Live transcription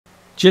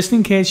Just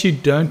in case you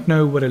don't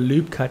know what a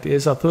loop cut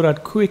is, I thought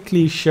I'd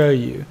quickly show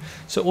you.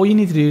 So all you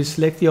need to do is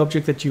select the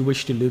object that you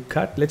wish to loop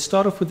cut. Let's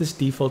start off with this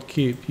default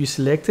cube. You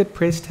select it,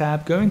 press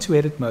tab, go into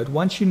edit mode.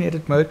 Once you're in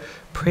edit mode,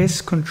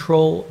 press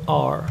Control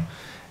R.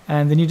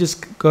 And then you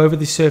just go over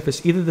the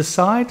surface, either the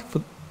side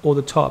or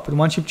the top. And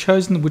once you've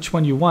chosen which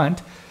one you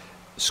want,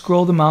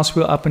 scroll the mouse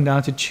wheel up and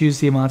down to choose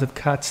the amount of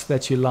cuts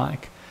that you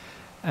like.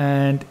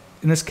 And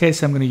in this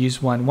case, I'm going to use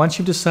 1. Once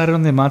you've decided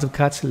on the amount of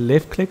cuts,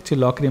 left click to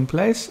lock it in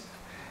place.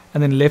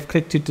 And then left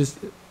click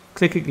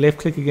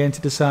again to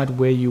decide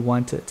where you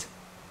want it.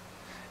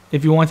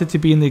 If you want it to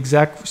be in the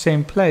exact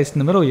same place in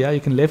the middle here, you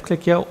can left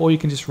click here, or you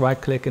can just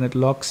right click and it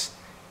locks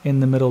in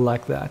the middle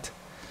like that.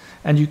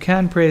 And you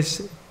can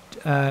press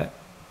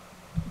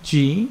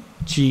G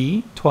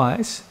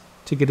twice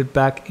to get it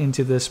back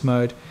into this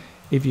mode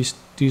if you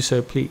do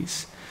so,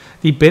 please.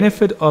 The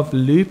benefit of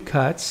loop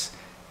cuts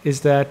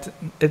is that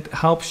it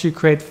helps you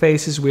create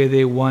faces where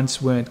there once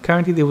weren't.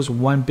 Currently there was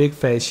one big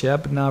face here,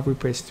 but now if we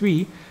press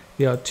 3,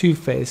 there are 2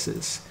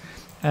 faces,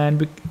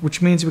 and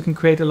which means we can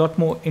create a lot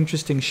more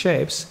interesting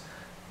shapes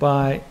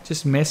by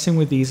just messing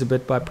with these a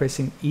bit by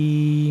pressing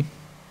E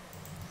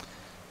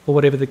or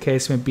whatever the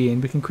case may be,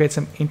 and we can create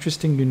some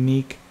interesting,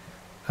 unique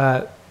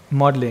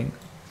modeling.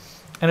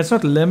 And it's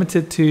not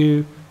limited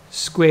to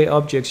square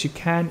objects. You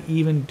can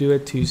even do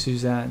it to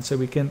Suzanne. So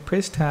we can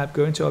press tab,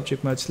 go into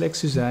object mode, select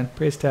Suzanne,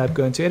 press tab,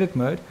 go into edit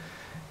mode,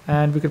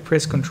 and we could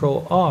press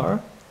Control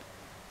R,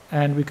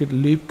 and we could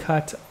loop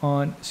cut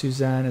on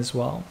Suzanne as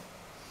well.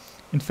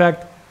 In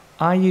fact,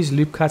 I use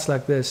loop cuts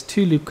like this.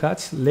 2 loop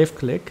cuts, left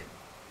click,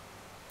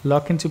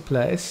 lock into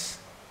place,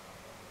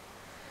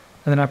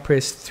 and then I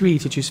press 3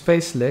 to choose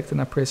face select, and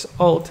I press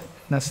Alt,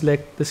 and I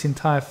select this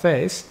entire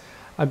face.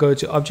 I go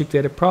to Object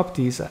Data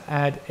Properties, I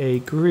add a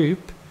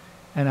group,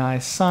 and I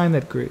assign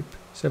that group.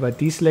 So if I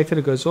deselect it,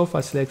 it goes off, I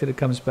select it, it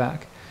comes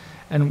back.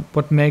 And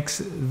what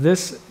makes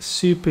this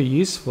super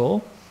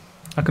useful,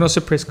 I can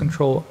also press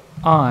Control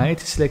I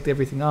to select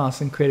everything else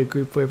and create a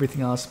group for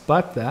everything else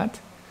but that.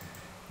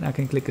 And I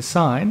can click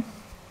Assign.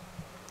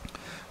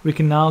 We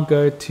can now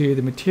go to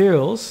the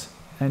materials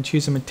and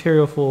choose a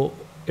material for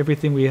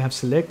everything we have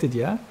selected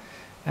here.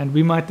 And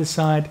we might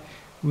decide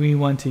we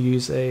want to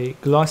use a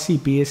glossy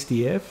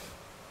BSDF.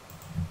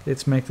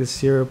 Let's make this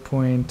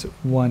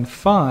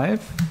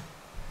 0.15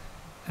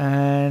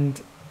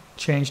 and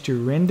change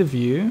to render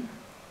view.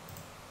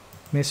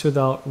 Mess with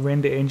our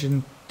render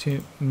engine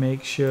to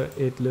make sure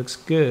it looks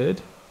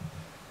good,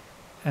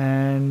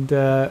 and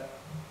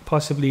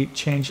possibly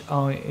change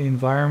our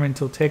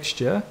environmental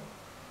texture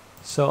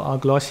so our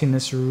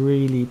glossiness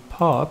really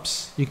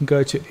pops. You can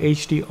go to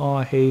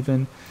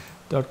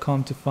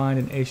hdrhaven.com to find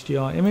an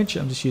HDR image.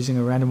 I'm just using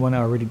a random one I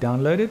already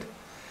downloaded.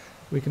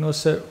 We can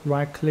also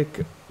right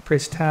click,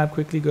 press tab,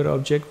 quickly go to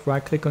object,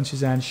 right click on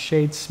Suzanne,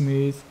 shade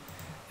smooth,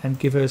 and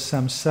give her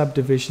some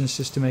subdivisions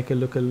just to make her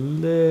look a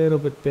little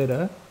bit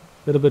better,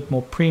 a little bit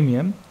more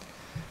premium.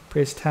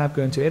 Press tab,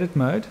 go into edit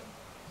mode,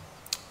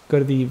 go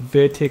to the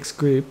vertex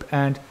group,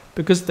 and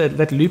because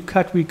that loop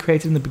cut we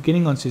created in the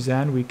beginning on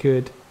Suzanne, we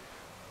could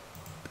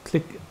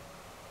click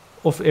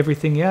off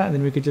everything here, and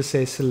then we could just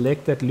say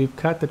select that loop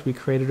cut that we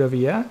created over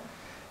here,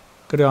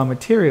 go to our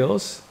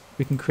materials,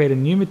 we can create a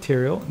new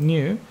material,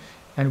 new,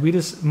 and we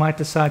just might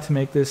decide to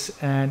make this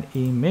an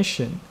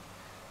emission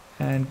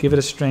and give it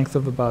a strength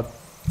of about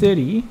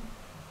 30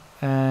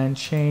 and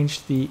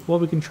change the, well,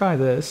 we can try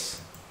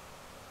this,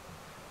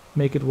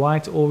 make it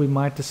white, or we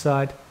might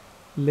decide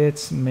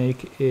let's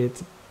make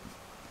it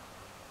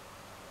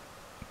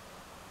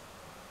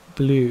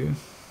blue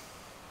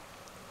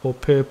or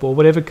purple,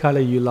 whatever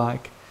color you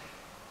like.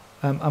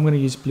 I'm going to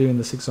use blue in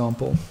this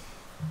example.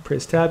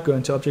 Press tab, go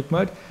into object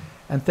mode,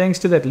 and thanks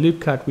to that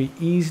loop cut we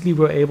easily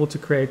were able to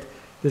create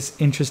this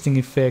interesting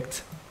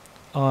effect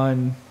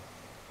on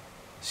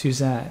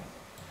Suzanne,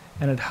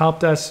 and it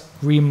helped us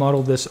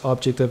remodel this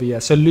object over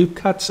here. So loop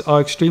cuts are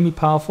extremely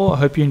powerful. I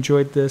hope you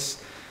enjoyed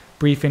this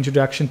brief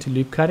introduction to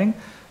loop cutting.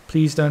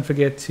 Please don't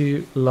forget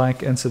to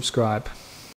like and subscribe.